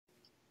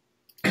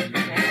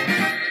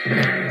Beat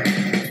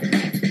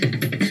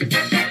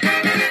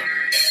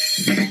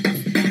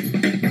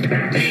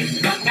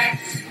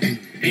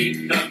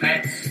the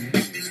Mets.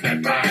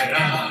 Step right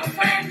up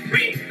and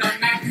greet the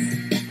Mets.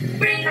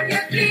 Bring your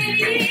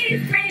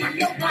kitties, bring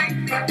your wife.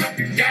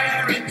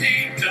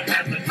 Guaranteed to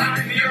have the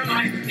time of your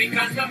life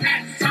because the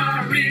Mets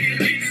are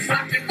really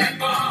sucking that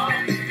ball.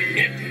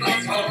 Hit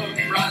those home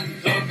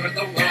runs over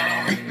the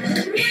wall.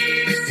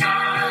 East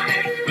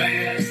side,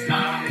 west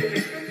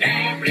side,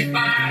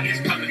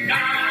 everybody's coming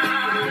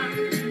down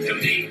to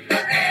meet the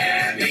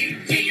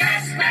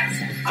METS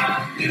Mets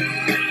of New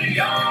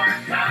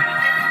York Town.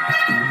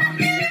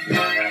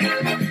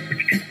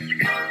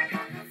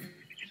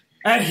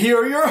 And here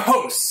are your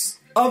hosts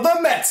of the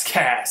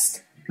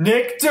MetsCast,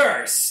 Nick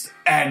Durst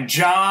and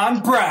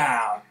John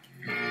Brown.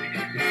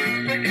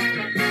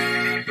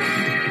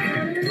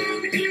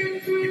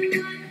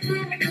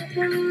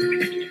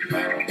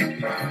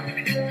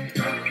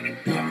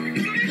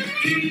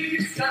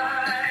 East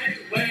side,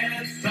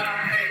 west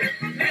side,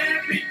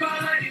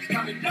 everybody's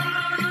coming down.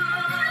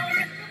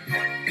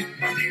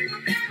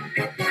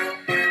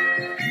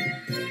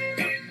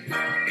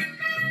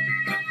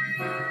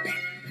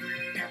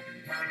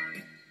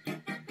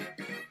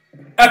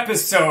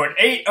 Episode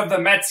 8 of the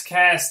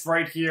MetsCast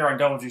right here on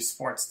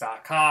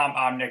WGSports.com.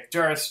 I'm Nick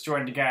Durst,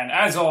 joined again,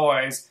 as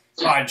always,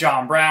 by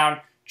John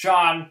Brown.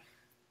 John,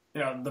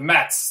 the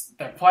Mets,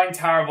 they're playing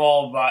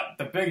terrible, but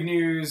the big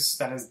news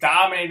that has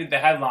dominated the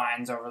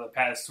headlines over the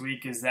past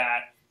week is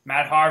that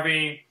Matt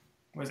Harvey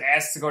was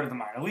asked to go to the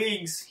minor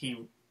leagues.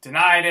 He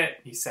denied it.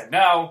 He said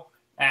no.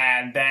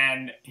 And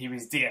then he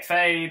was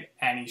DFA'd,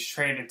 and he's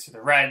traded to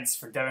the Reds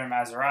for Devin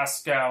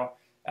Mesoraco.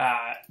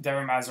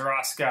 Devin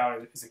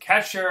Mesoraco is a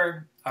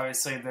catcher.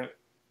 Obviously, the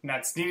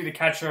Mets needed a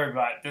catcher,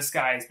 but this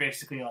guy is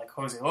basically like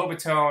Jose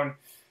Lobaton.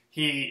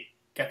 He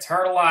gets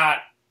hurt a lot.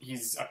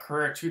 He's a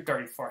career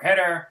 .234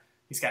 hitter.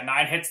 He's got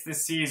 9 hits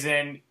this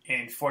season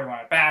in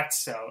 41 at-bats,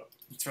 so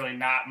it's really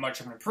not much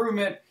of an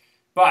improvement.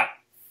 But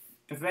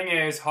the thing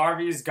is,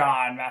 Harvey is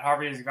gone. Matt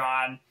Harvey is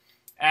gone.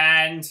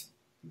 And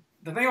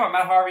the thing about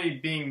Matt Harvey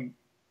being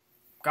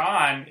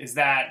gone is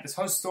that this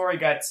whole story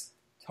gets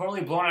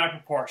totally blown out of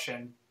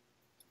proportion.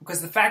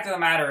 Because the fact of the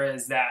matter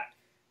is that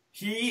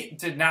he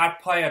did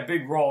not play a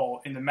big role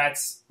in the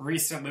Mets'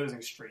 recent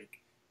losing streak.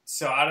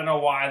 So I don't know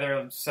why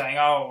they're saying,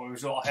 oh, it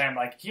was all him.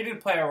 Like, he didn't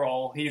play a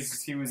role. He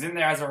was in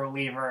there as a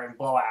reliever in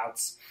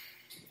blowouts.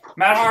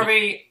 Matt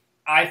Harvey,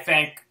 I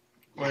think,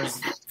 was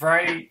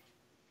very,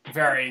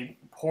 very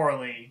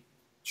poorly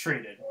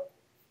treated.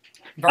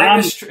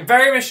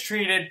 Very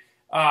mistreated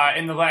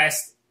in the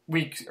last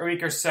week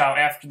or so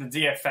after the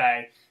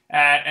DFA.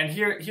 And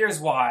here's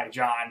why,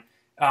 John.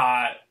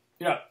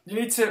 You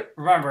need to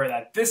remember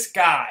that this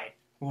guy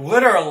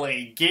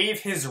literally gave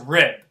his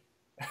rib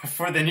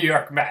for the New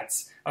York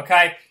Mets,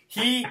 okay?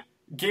 He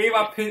gave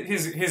up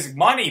his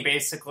money,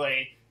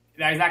 basically.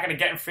 Now, he's not going to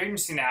get in free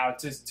agency now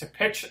to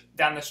pitch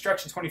down the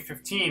stretch in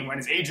 2015 when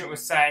his agent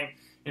was saying,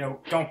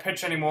 don't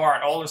pitch anymore,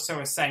 and Alderson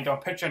was saying,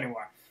 don't pitch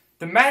anymore.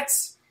 The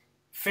Mets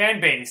fan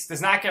base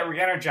does not get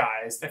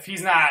re-energized if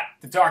he's not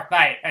the Dark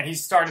Knight and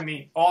he's starting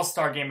the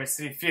All-Star game at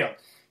Citi Field.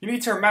 You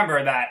need to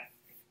remember that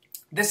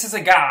this is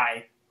a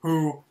guy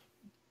who,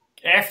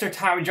 after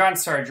Tommy John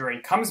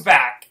surgery, comes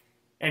back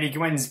and he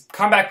wins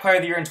Comeback Player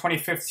of the Year in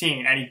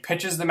 2015 and he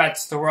pitches the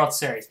Mets to the World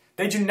Series.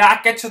 They do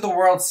not get to the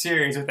World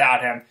Series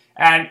without him.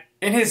 And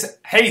in his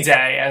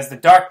heyday as the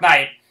Dark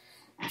Knight,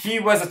 he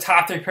was a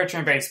top 3 pitcher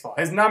in baseball.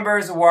 His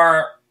numbers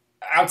were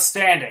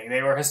outstanding.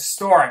 They were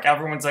historic.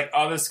 Everyone's like,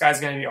 oh, this guy's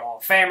going to be a Hall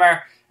of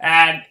Famer.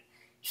 And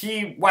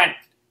he was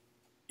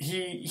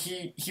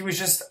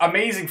just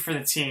amazing for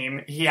the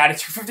team. He had a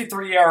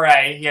 2.53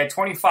 ERA. He had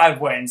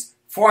 25 wins.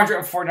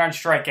 449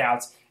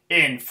 strikeouts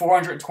in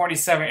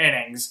 427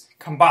 innings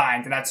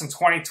combined, and that's in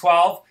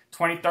 2012,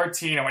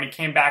 2013, and when he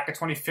came back in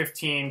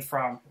 2015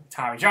 from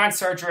Tommy John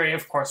surgery.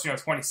 Of course,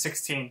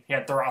 2016, he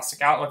had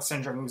thoracic outlet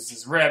syndrome, loses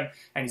his rib,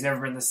 and he's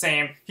never been the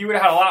same. He would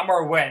have had a lot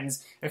more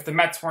wins if the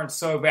Mets weren't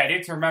so bad. You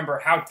have to remember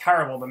how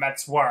terrible the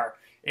Mets were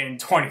in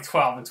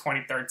 2012 and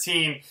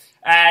 2013.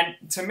 And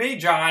to me,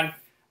 John,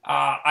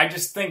 I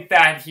just think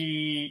that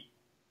he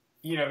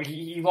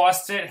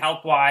lost it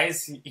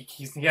health-wise.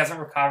 He hasn't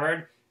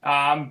recovered.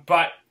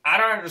 But I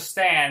don't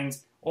understand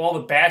all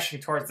the bashing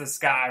towards this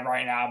guy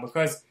right now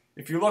because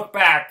if you look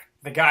back,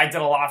 the guy did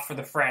a lot for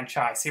the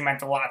franchise. He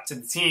meant a lot to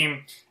the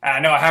team. And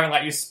I know I haven't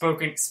let you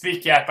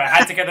speak yet, but I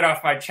had to get it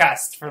off my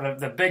chest for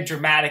the big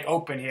dramatic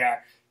open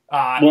here.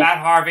 Matt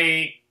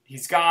Harvey,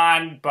 he's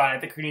gone, but I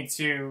think we need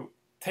to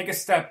take a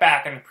step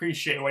back and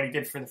appreciate what he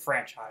did for the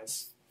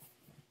franchise.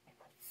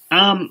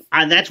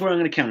 That's where I'm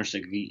going to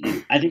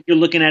counter-suggest. I think you're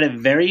looking at it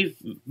very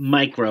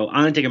micro.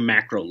 I'm going to take a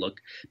macro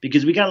look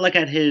because we got to look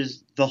at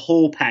the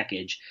whole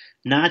package,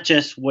 not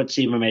just what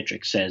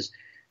Sabermetrics says.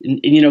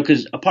 And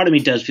because a part of me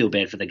does feel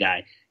bad for the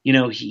guy.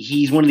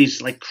 He's one of these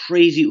like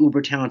crazy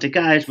uber talented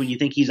guys when you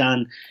think he's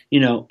on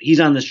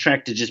this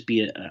track to just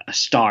be a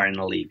star in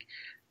the league.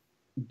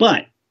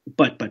 But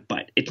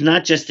it's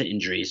not just the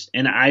injuries,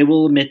 and I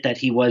will admit that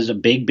he was a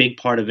big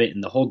part of it,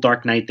 and the whole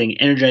Dark Knight thing,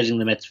 energizing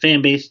the Mets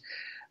fan base.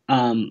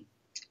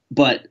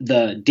 But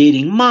the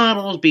dating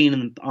models,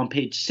 being on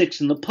page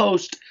 6 in the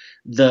Post,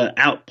 the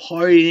out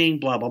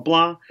partying, blah blah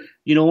blah.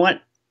 You know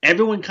what?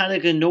 Everyone kind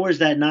of ignores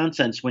that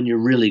nonsense when you're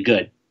really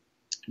good.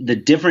 The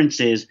difference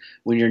is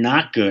when you're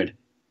not good,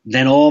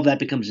 then all of that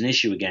becomes an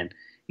issue again.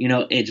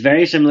 It's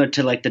very similar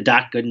to like the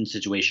Doc Gooden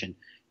situation.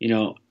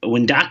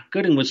 When Doc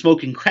Gooden was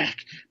smoking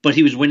crack, but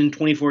he was winning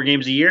 24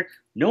 games a year,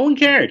 no one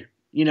cared.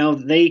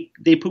 They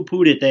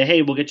poo-pooed it.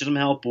 Hey, we'll get you some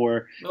help,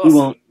 or we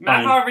won't.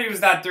 Matt Harvey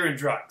was not doing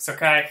drugs,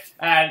 okay?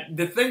 And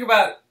the thing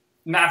about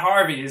Matt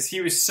Harvey is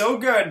he was so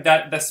good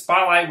that the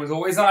spotlight was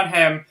always on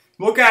him.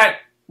 Look at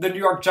the New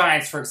York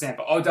Giants, for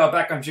example, Odell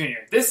Beckham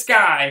Jr. This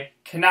guy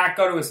cannot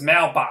go to his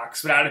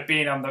mailbox without it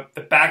being on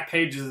the back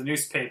pages of the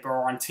newspaper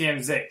or on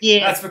TMZ.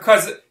 Yeah. That's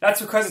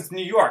because it's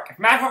New York. If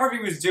Matt Harvey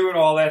was doing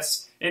all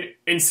this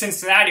in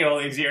Cincinnati all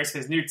these years,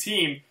 his new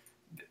team,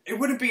 it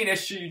wouldn't be an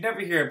issue. You'd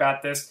never hear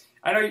about this.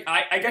 I know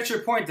I get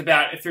your point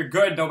about if you're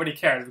good, nobody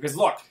cares. Because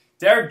look,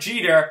 Derek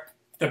Jeter,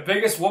 the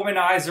biggest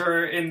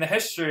womanizer in the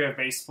history of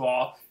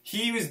baseball,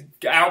 he was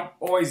out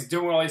always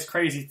doing all these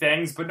crazy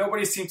things, but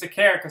nobody seemed to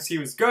care because he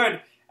was good.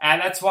 And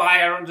that's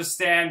why I don't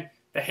understand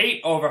the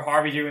hate over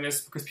Harvey doing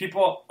this, because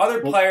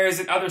other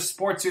players in other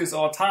sports do this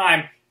all the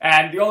time.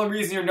 And the only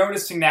reason you're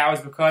noticing now is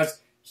because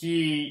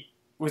he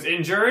was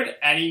injured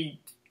and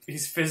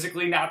he's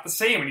physically not the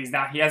same, and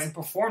he hasn't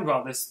performed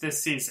well this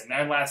season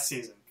and last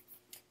season.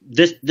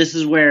 This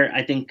is where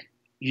I think,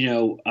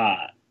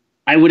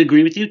 I would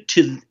agree with you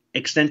to the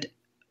extent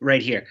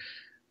right here.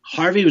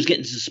 Harvey was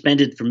getting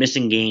suspended for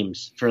missing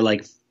games, for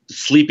like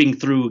sleeping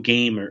through a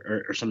game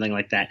or something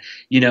like that.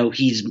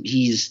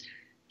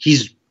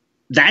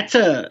 That's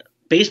a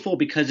baseball,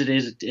 because it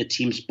is a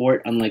team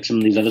sport, unlike some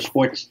of these other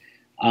sports.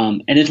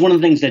 And it's one of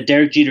the things that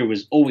Derek Jeter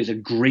was always a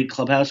great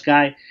clubhouse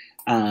guy.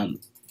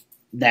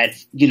 That,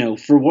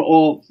 for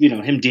all,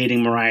 him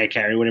dating Mariah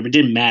Carey, whatever, it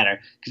didn't matter.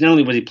 Because not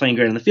only was he playing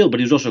great on the field, but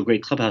he was also a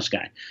great clubhouse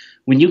guy.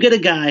 When you get a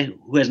guy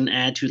who has an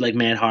attitude like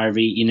Matt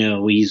Harvey,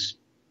 he's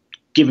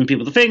giving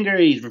people the finger,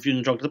 he's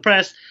refusing to talk to the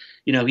press,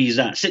 he's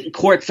sitting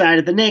courtside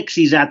at the Knicks,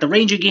 he's at the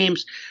Ranger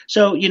games.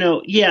 So,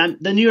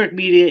 the New York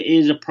media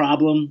is a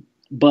problem,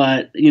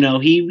 but,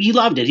 he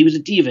loved it. He was a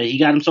diva. He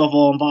got himself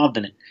all involved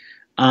in it.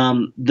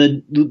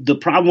 The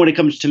problem when it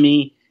comes to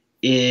me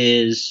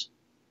is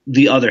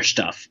the other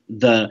stuff.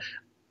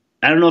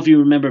 I don't know if you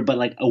remember, but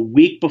like a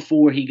week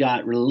before he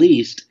got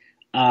released,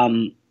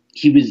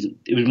 it was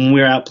when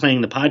we were out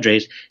playing the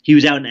Padres. He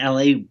was out in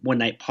LA one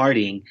night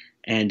partying,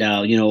 and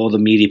all the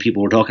media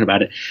people were talking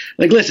about it.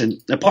 Like, listen,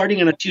 partying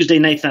on a Tuesday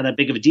night's not that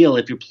big of a deal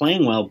if you're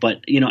playing well,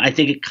 but I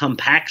think it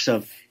compacts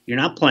of you're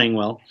not playing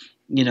well.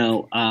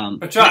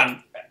 But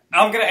John,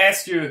 I'm going to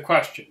ask you a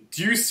question.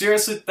 Do you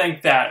seriously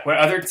think that when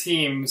other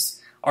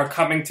teams are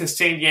coming to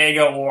San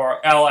Diego or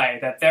LA,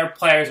 that their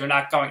players are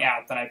not going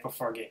out the night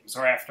before games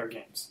or after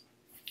games?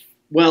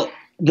 Well,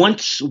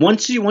 once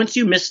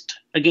you missed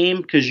a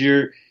game because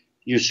you're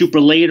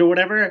super late or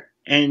whatever,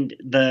 and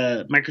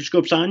the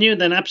microscope's on you,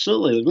 then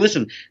absolutely.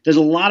 Listen, there's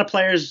a lot of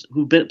players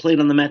who've played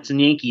on the Mets and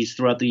Yankees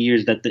throughout the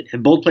years that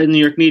have both played in the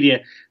New York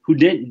media who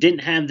didn't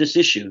have this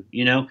issue,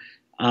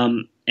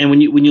 And when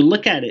you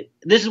look at it,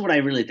 this is what I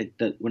really think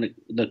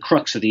the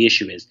crux of the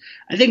issue is.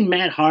 I think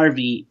Matt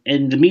Harvey,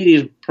 and the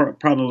media is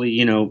probably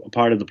a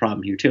part of the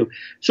problem here too,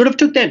 sort of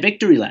took that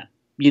victory lap.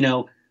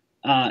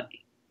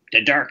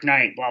 The Dark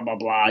Knight, blah blah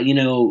blah.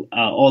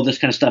 All this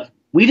kind of stuff.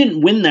 We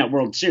didn't win that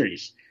World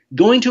Series.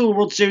 Going to a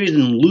World Series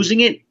and losing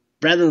it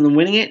rather than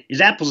winning it is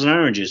apples and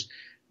oranges.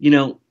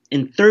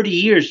 In 30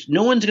 years,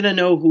 no one's going to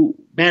know who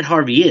Matt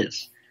Harvey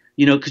is.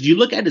 Because you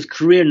look at his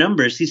career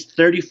numbers, he's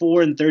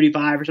 34 and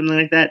 35 or something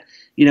like that.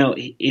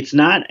 It's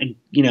not,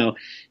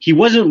 he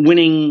wasn't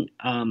winning,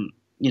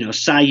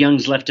 Cy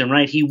Youngs left and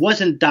right. He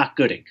wasn't Doc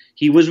Gooding.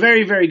 He was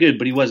very, very good,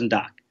 but he wasn't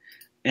Doc.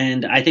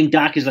 And I think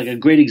Doc is like a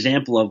great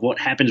example of what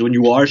happens when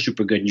you are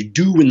super good and you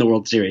do win the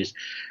World Series.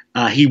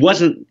 He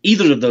wasn't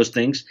either of those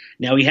things.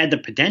 Now, he had the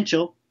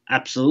potential,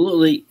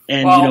 absolutely.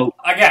 And,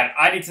 again,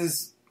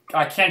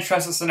 I can't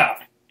stress this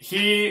enough.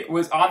 He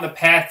was on the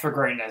path for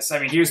greatness. I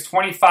mean, he was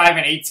 25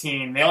 and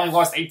 18. They only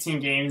lost 18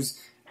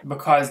 games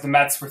because the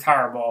Mets were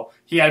terrible.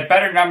 He had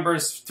better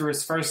numbers through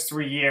his first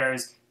 3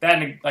 years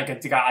than a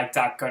guy like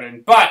Doc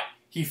Gooden. But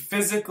he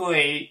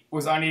physically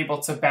was unable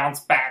to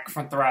bounce back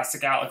from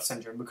thoracic outlet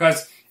syndrome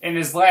because in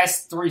his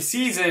last 3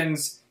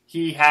 seasons,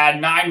 he had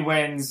 9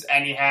 wins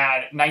and he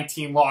had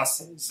 19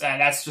 losses.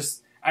 And that's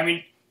just,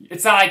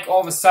 it's not like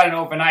all of a sudden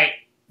overnight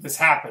this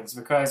happens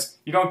because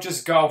you don't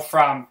just go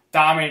from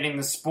dominating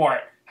the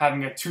sport,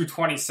 having a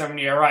 227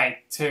 ERA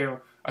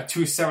to a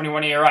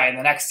 271 ERA, and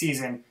the next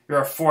season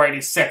you're a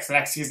 486, the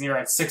next season you're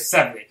at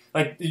 670.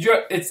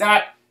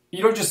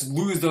 You don't just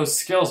lose those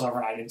skills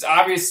overnight. It's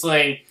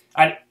obviously,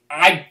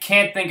 I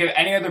can't think of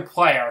any other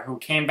player who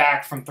came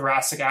back from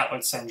thoracic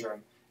outlet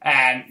syndrome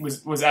and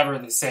was ever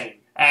the same.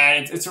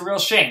 And it's a real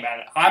shame,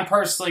 man. I'm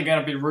personally going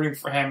to be rooting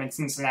for him in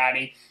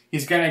Cincinnati.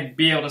 He's going to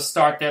be able to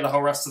start there the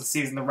whole rest of the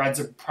season. The Reds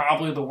are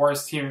probably the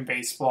worst team in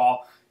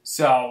baseball.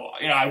 So,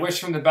 I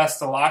wish him the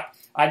best of luck.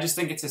 I just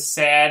think it's a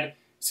sad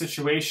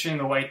situation,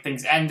 the way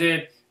things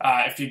ended.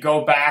 If you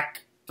go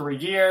back 3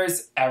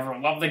 years,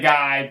 everyone loved the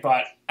guy.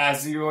 But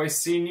as you always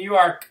see in New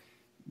York,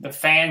 the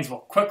fans will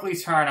quickly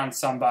turn on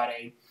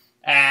somebody.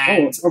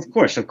 And of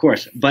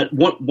course. But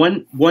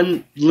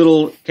one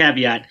little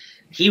caveat: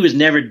 he was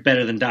never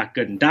better than Doc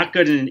Gooden. Doc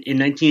Gooden in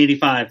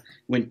 1985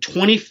 went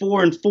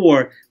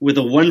 24-4 with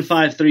a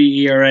 1.53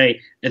 ERA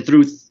and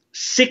threw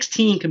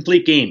 16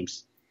 complete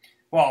games.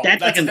 Well,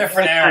 that's like a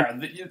different era.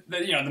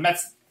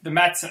 The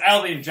Mets and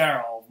LA in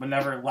general would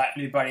never let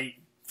anybody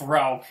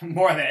throw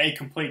more than a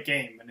complete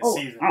game in a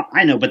season.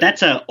 I know, but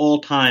that's an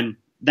all-time.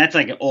 That's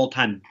like an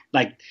all-time.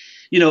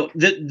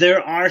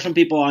 There are some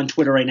people on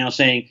Twitter right now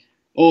saying,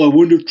 "Oh, I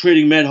wonder if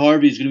trading Matt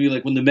Harvey is going to be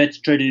like when the Mets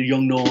traded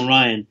young Nolan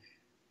Ryan."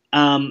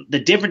 The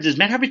difference is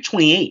Matt Harvey's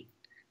 28.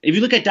 If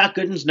you look at Doc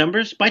Gooden's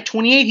numbers, by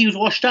 28 he was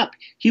washed up.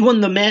 He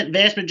won the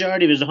vast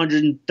majority of his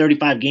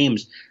 135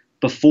 games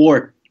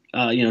before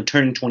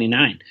turning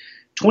 29.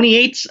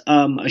 28's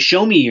a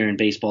show me year in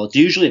baseball. It's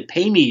usually a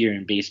pay me year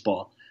in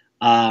baseball.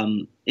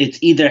 It's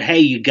either, hey,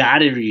 you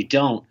got it or you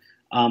don't.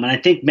 And I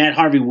think Matt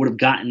Harvey would have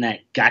gotten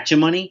that gotcha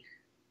money.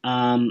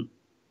 I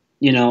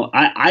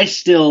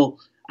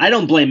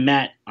don't blame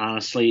Matt,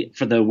 honestly,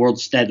 for the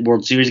World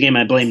Series game.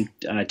 I blame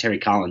Terry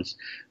Collins.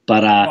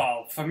 But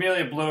well,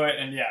 Familia blew it,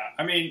 and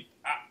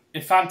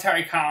if I'm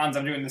Terry Collins,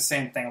 I'm doing the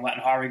same thing,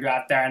 letting Harvey go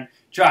out there. And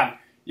John,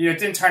 it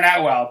didn't turn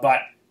out well,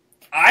 but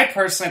I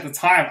personally, at the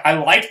time, I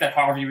liked that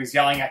Harvey was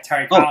yelling at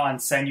Terry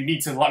Collins saying, "You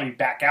need to let me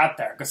back out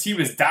there," because he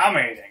was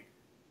dominating.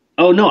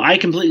 Oh no, I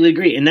completely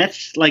agree, and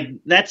that's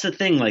the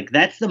thing.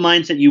 That's the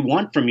mindset you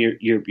want from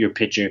your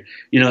pitcher.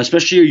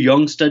 Especially your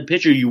young stud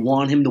pitcher, you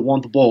want him to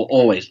want the ball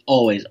always,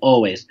 always,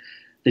 always.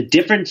 The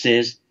difference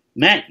is,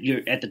 Matt,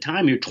 at the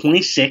time you're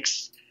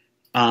 26.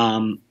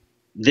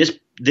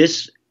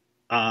 This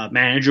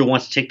manager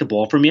wants to take the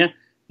ball from you.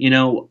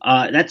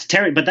 That's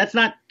Terry, but that's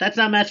not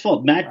Matt's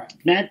fault.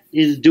 Matt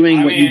is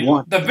doing what you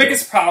want. The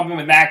biggest problem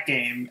in that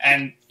game,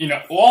 and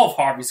all of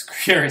Harvey's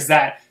career, is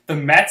that the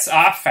Mets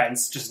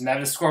offense just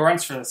never score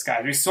runs for this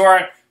guy. We saw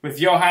it with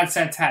Johan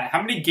Santana.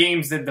 How many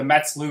games did the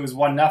Mets lose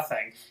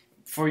 1-0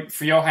 for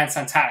Johan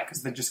Santana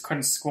because they just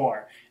couldn't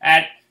score?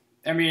 And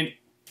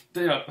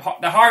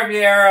the Harvey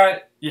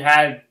era, you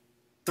had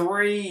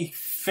 3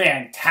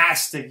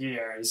 fantastic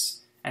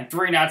years and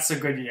 3 not so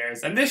good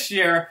years. And this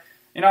year,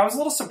 I was a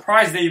little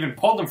surprised they even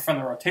pulled him from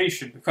the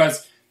rotation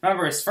because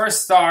remember his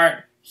first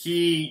start,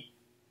 he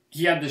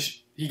had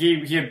 5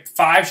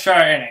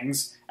 shutout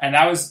innings, and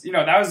that was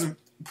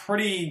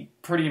pretty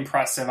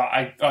impressive.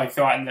 I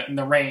thought in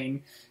the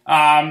rain.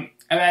 And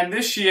then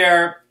this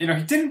year, he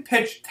didn't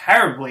pitch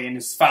terribly in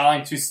his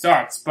following 2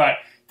 starts, but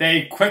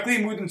they quickly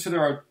moved him to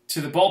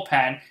the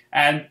bullpen,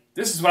 and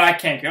this is what I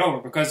can't get over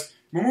because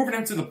we're moving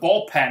him to the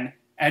bullpen,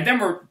 and then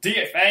we're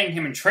DFAing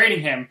him and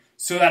trading him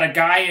so that a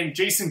guy in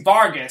Jason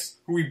Vargas,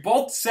 who we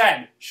both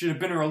said should have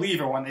been a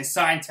reliever when they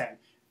signed him,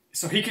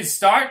 so he could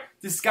start.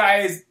 This guy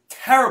is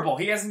terrible.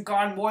 He hasn't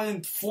gone more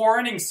than 4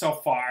 innings so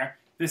far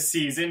this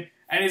season,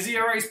 and his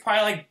ERA is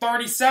probably like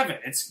 37.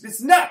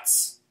 It's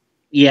nuts.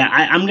 Yeah,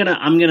 I'm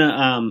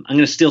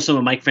gonna steal some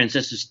of Mike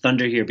Francesa's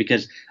thunder here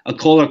because a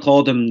caller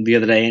called him the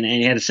other day and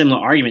he had a similar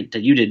argument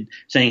that you did,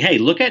 saying, "Hey,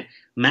 look at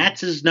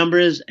Matz's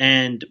numbers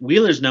and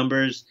Wheeler's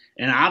numbers,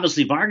 and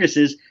obviously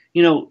Vargas's.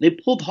 They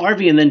pulled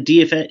Harvey and then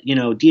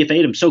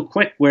DFA'd him so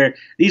quick, where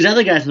these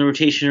other guys in the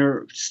rotation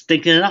are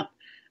stinking it up."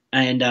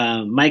 And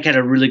Mike had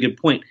a really good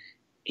point.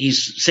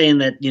 He's saying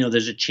that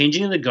there's a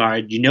changing of the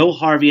guard.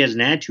 Harvey has an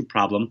attitude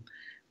problem,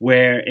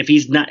 where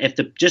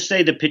just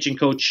say the pitching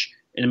coach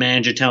and the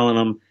manager telling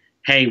him,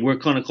 "Hey, we're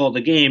going to call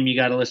the game. You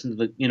got to listen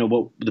to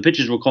what the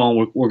pitchers were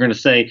calling. We're going to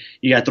say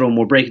you got to throw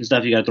more breaking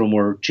stuff. You got to throw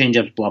more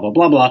changeups. Blah blah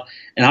blah blah."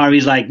 And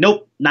Harvey's like,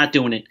 "Nope, not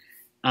doing it."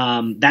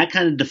 That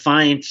kind of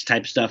defiance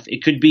type stuff.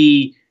 It could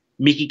be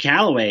Mickey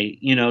Callaway,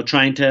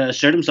 trying to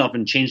assert himself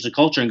and change the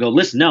culture and go,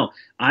 "Listen, no,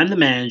 I'm the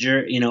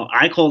manager.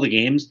 I call the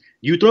games.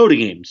 You throw the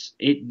games."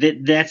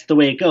 That's the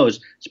way it goes,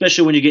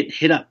 especially when you get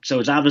hit up. So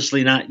it's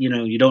obviously not,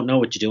 you don't know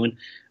what you're doing.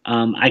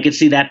 I could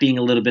see that being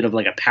a little bit of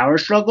like a power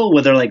struggle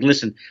where they're like,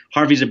 "Listen,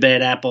 Harvey's a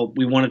bad apple.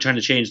 We want to try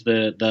to change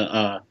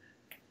the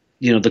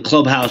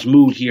clubhouse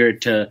mood here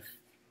to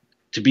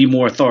be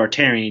more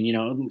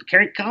authoritarian."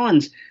 Kerry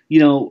Collins,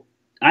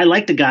 I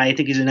like the guy. I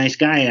think he's a nice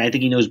guy. I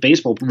think he knows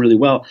baseball really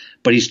well,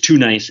 but he's too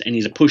nice and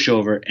he's a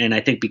pushover. And I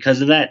think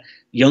because of that,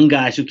 young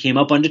guys who came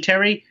up under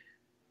Terry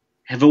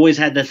have always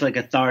had this like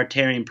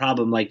authoritarian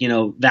problem, like,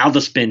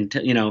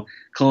 Valdespin,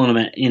 calling him,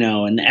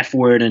 an F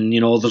word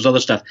and, all those other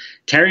stuff.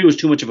 Terry was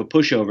too much of a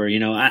pushover.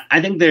 I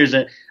think there's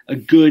a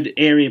good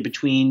area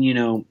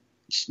between,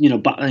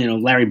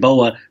 Larry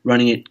Boa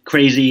running it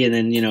crazy and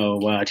then,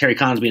 Terry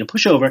Collins being a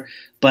pushover.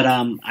 But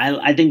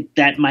I think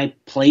that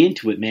might play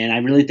into it, man. I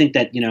really think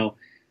that,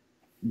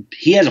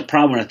 he has a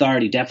problem with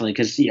authority, definitely,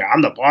 because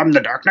I'm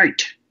the Dark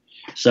Knight.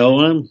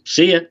 So,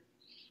 see ya.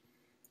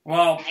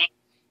 Well,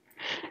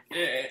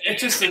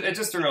 it's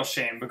just a real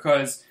shame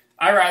because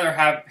I'd rather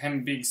have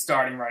him be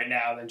starting right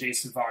now than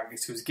Jason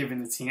Vargas, who's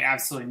given the team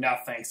absolutely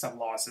nothing except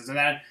losses. And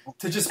then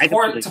to just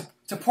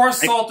pour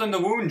salt in the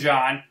wound,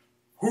 John,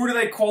 who do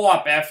they call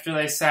up after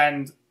they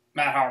send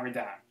Matt Harvey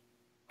down?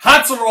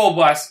 Hansel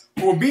Robles,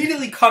 who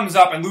immediately comes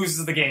up and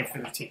loses the game for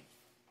the team.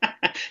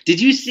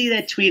 Did you see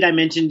that tweet I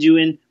mentioned you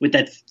in with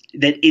that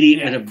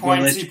idiot with a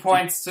points? He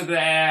points to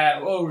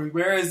the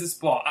where is this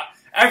ball?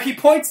 He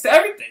points to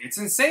everything. It's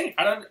insane.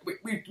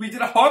 We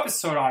did a whole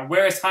episode on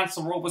where is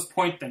Hansel Robles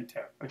pointing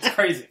to. It's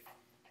crazy.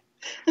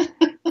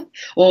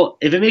 Well,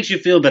 if it makes you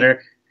feel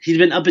better, he's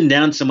been up and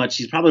down so much.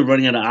 He's probably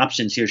running out of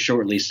options here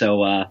shortly.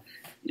 So I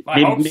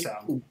hope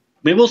so.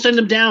 Maybe we'll send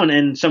him down,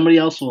 and somebody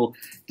else will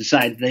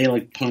decide they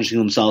like punishing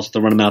themselves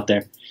to run him out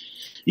there.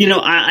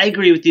 I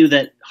agree with you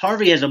that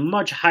Harvey has a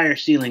much higher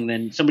ceiling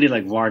than somebody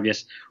like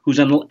Vargas, who's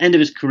on the end of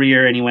his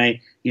career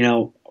anyway.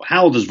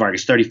 How old is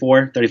Vargas?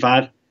 34,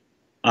 35?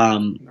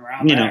 Around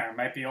there.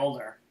 Might be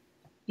older.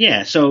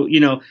 Yeah, so,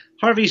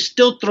 Harvey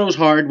still throws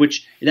hard,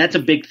 which that's a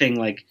big thing.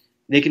 Like,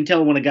 they can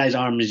tell when a guy's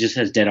arm just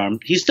has dead arm.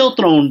 He's still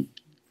throwing,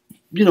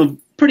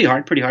 pretty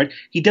hard.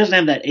 He doesn't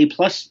have that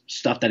A-plus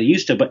stuff that he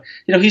used to, but,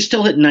 he's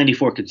still hitting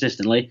 94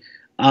 consistently.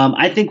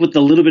 I think with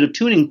a little bit of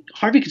tuning,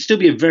 Harvey could still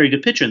be a very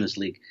good pitcher in this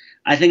league.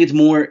 I think it's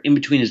more in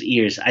between his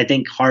ears. I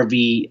think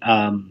Harvey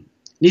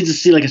needs to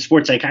see like a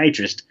sports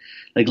psychiatrist.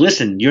 Like,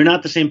 listen, you're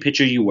not the same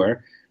pitcher you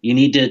were. You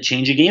need to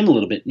change your game a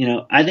little bit.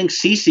 I think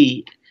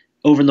CeCe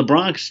over in the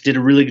Bronx did a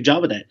really good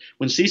job of that.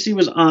 When CeCe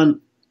was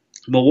on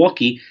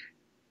Milwaukee,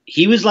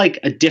 he was like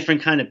a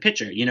different kind of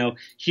pitcher.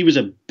 He was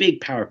a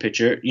big power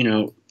pitcher,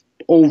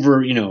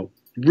 over,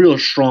 real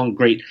strong,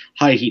 great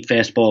high heat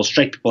fastballs,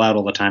 strike people out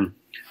all the time.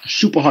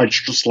 Super hard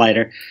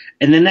slider.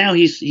 And then now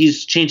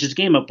he's changed his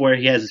game up where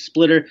he has a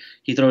splitter.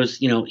 He throws,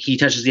 he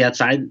touches the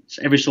outside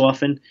every so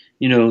often.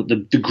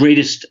 The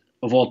greatest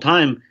of all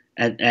time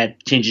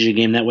at changing your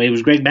game that way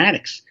was Greg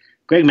Maddux.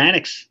 Greg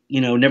Maddux,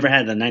 never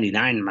had a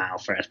 99-mile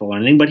fastball or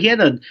anything, but he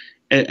had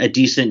a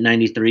decent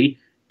 93,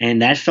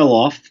 and that fell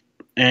off,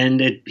 and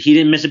he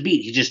didn't miss a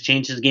beat. He just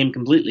changed his game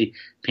completely.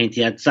 Paint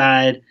the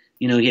outside.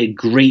 He had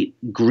great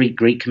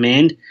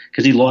command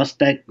because he lost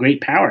that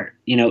great power.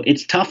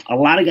 It's tough. A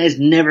lot of guys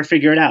never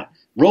figure it out.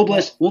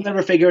 Robles will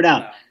never figure it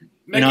out.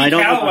 Mickey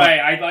Callaway,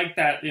 I like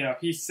that.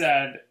 He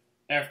said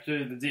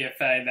after the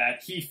DFA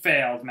that he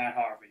failed Matt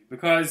Harvey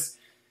because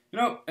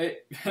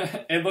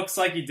it looks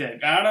like he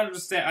did. I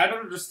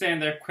don't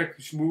understand their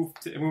quick move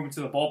to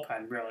the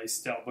bullpen really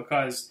still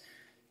because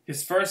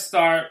his first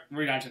start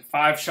we mentioned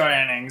 5 short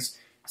innings.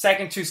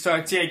 Second 2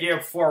 starts he gave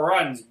up 4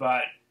 runs,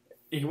 but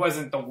he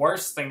wasn't the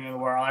worst thing in the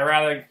world. I'd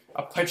rather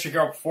a pitcher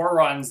give up 4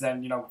 runs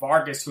than,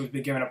 Vargas, who's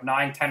been giving up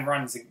 9, 10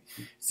 runs.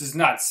 This is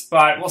nuts.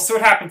 But we'll see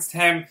what happens to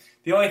him.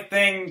 The only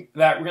thing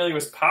that really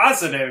was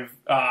positive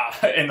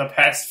in the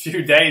past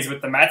few days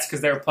with the Mets,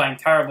 because they were playing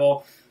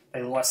terrible,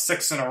 they lost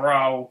 6 in a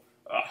row.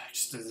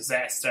 Just a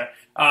disaster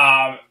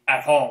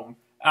at home.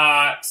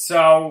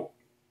 So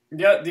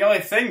the only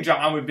thing,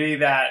 John, would be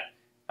that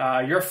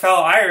your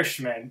fellow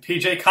Irishman,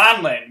 P.J.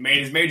 Conlon, made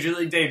his major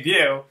league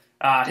debut.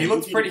 He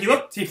looked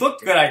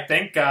good, I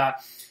think.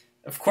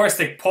 Of course,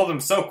 they pulled him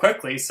so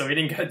quickly, so he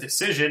didn't get a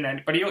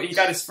decision. But he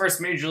got his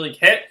first major league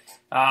hit.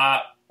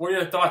 What are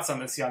your thoughts on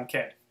this young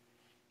kid?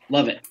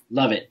 Love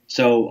it.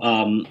 So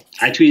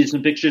I tweeted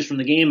some pictures from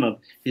the game of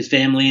his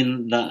family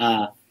in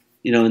the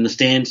in the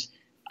stands.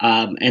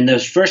 And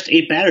those first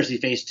 8 batters he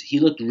faced, he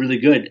looked really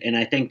good. And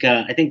I think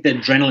the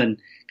adrenaline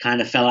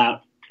kind of fell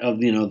out of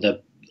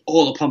the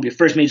pump. Your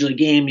first major league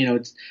game.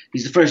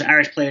 He's the first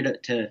Irish player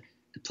to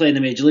play in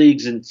the major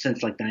leagues and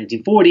since like the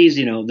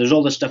 1940s. There's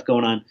all this stuff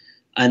going on.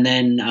 And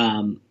then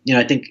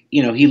I think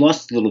he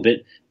lost a little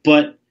bit,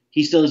 but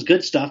he still has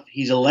good stuff.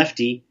 He's a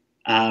lefty,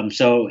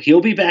 so he'll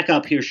be back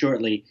up here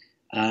shortly.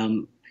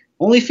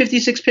 Only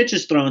 56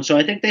 pitches thrown, so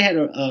I think they had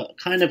a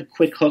kind of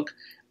quick hook.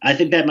 I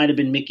think that might have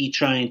been Mickey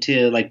trying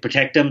to like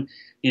protect him.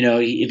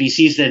 If he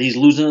sees that he's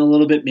losing a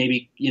little bit,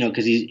 maybe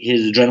because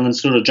his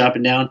adrenaline's sort of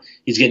dropping down,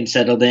 he's getting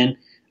settled in.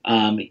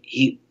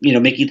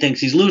 Mickey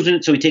thinks he's losing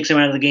it, so he takes him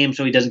out of the game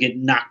so he doesn't get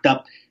knocked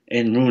up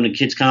and ruin a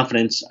kid's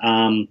confidence.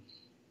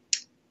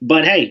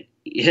 But hey,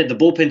 the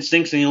bullpen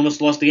stinks and he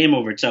almost lost the game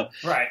over it. So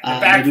right,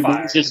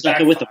 backfired. Just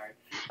stuck it with him.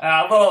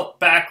 A little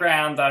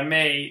background on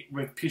me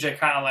with PJ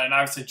Conlon, and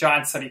obviously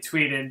John said he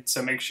tweeted,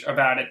 so make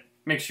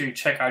sure you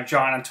check out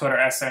John on Twitter,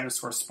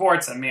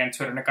 @S_sports, and me on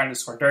Twitter,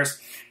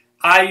 Nick_Durst.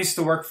 I used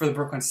to work for the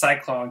Brooklyn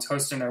Cyclones,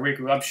 hosting their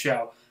weekly love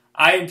show.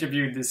 I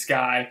interviewed this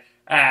guy,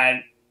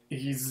 and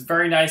he's a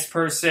very nice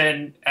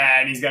person,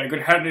 and he's got a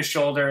good head on his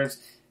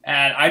shoulders,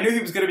 and I knew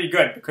he was going to be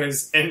good,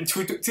 because in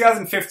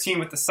 2015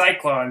 with the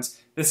Cyclones,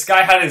 this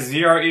guy had a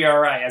 0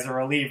 ERA as a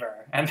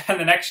reliever, and then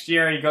the next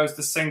year he goes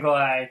to single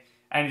A,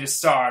 and he's a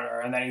starter,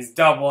 and then he's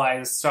double A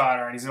as a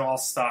starter, and he's an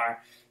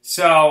all-star.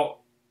 So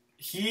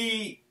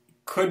he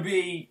could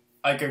be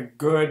like a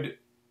good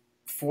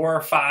 4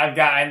 or 5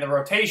 guy in the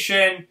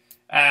rotation,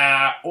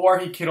 or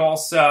he could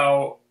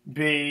also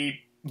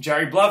be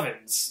Jerry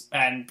Blevins,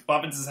 and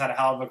Blevins has had a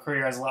hell of a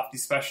career as a lefty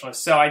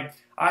specialist. So I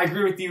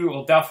agree with you.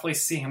 We'll definitely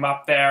see him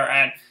up there,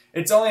 and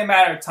it's only a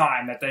matter of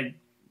time that they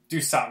do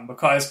something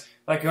because,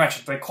 like you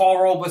mentioned, they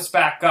call Robles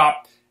back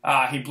up.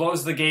 He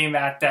blows the game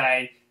that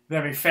day.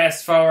 Then we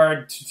fast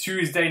forward to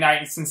Tuesday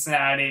night in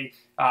Cincinnati.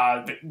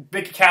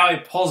 Mickey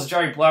Calley pulls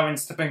Jerry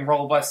Blevins to bring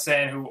Robles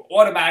in, who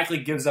automatically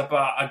gives up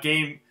a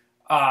game,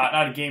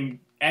 not a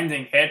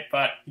game-ending hit,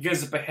 but he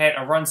gives up a hit,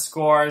 a run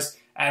scores,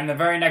 and the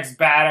very next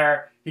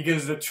batter, he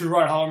gives a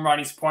 2-run home run.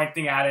 He's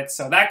pointing at it,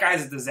 so that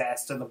guy's a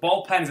disaster. The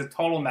bullpen is a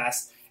total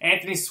mess.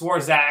 Anthony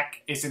Swarzak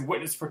is in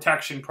witness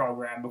protection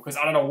program because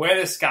I don't know where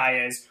this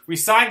guy is. We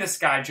signed this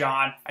guy,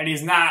 John, and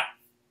he's not.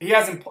 He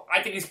hasn't.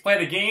 I think he's played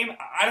a game.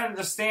 I don't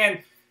understand.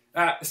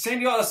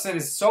 Sandy Alderson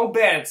is so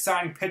bad at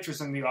signing pitchers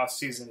in the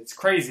offseason. It's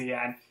crazy,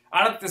 and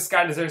I don't think this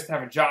guy deserves to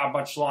have a job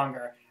much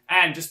longer.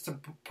 And just to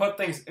put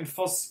things in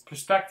full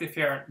perspective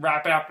here and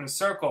wrap it up in a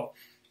circle,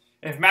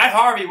 if Matt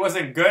Harvey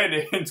wasn't good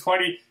in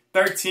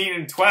 2013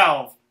 and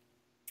 12,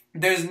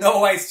 there's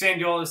no way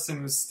Sandy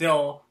Alderson was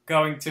still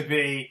going to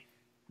be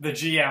the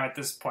GM at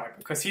this point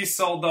because he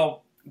sold the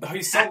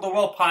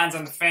Will Pons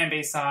on the fan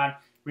base on.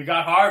 We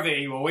got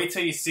Harvey. Well, wait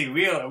till you see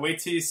Wheeler. Wait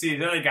till you see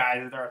the other guys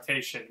in the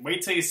rotation.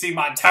 Wait till you see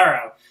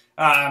Montero.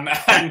 And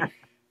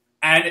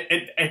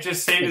it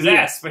just saved his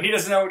ass. But he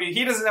doesn't know what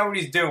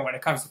he's doing when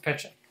it comes to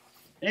pitching.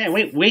 Yeah,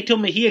 wait till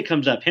Mejia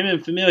comes up. Him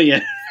and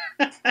Familia.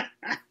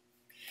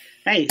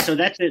 Hey, so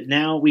that's it.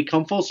 Now we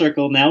come full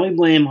circle. Now we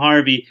blame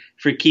Harvey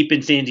for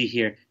keeping Sandy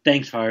here.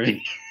 Thanks,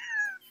 Harvey.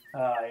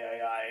 All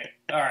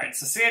right,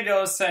 so Sandy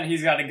Alderson,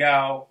 he's got to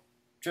go.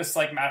 Just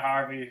like Matt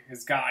Harvey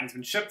has gone. He's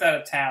been shipped out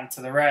of town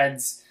to the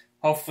Reds.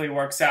 Hopefully it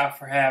works out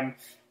for him.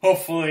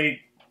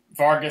 Hopefully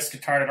Vargas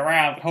could turn it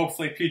around. But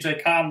hopefully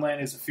PJ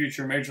Conlon is a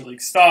future Major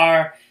League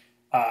star.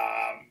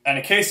 And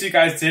in case you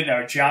guys didn't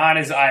know, John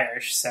is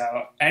Irish.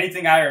 So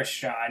anything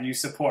Irish, John, you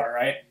support,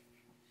 right?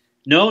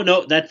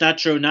 No, that's not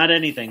true. Not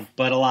anything,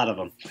 but a lot of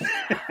them.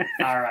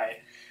 All right.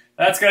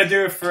 That's going to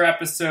do it for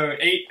episode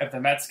 8 of the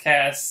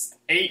MetsCast.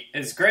 8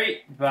 is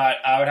great, but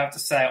I would have to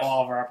say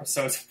all of our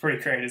episodes are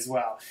pretty great as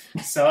well.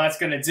 So that's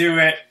going to do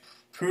it.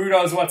 Who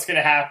knows what's going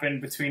to happen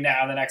between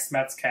now and the next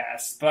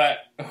MetsCast. But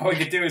what we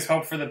can do is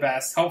hope for the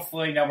best.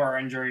 Hopefully no more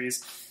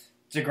injuries.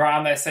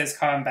 DeGrom, they say, is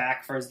coming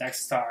back for his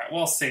next start.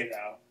 We'll see,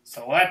 though.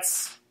 So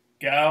let's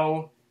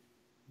go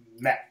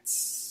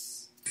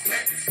Mets.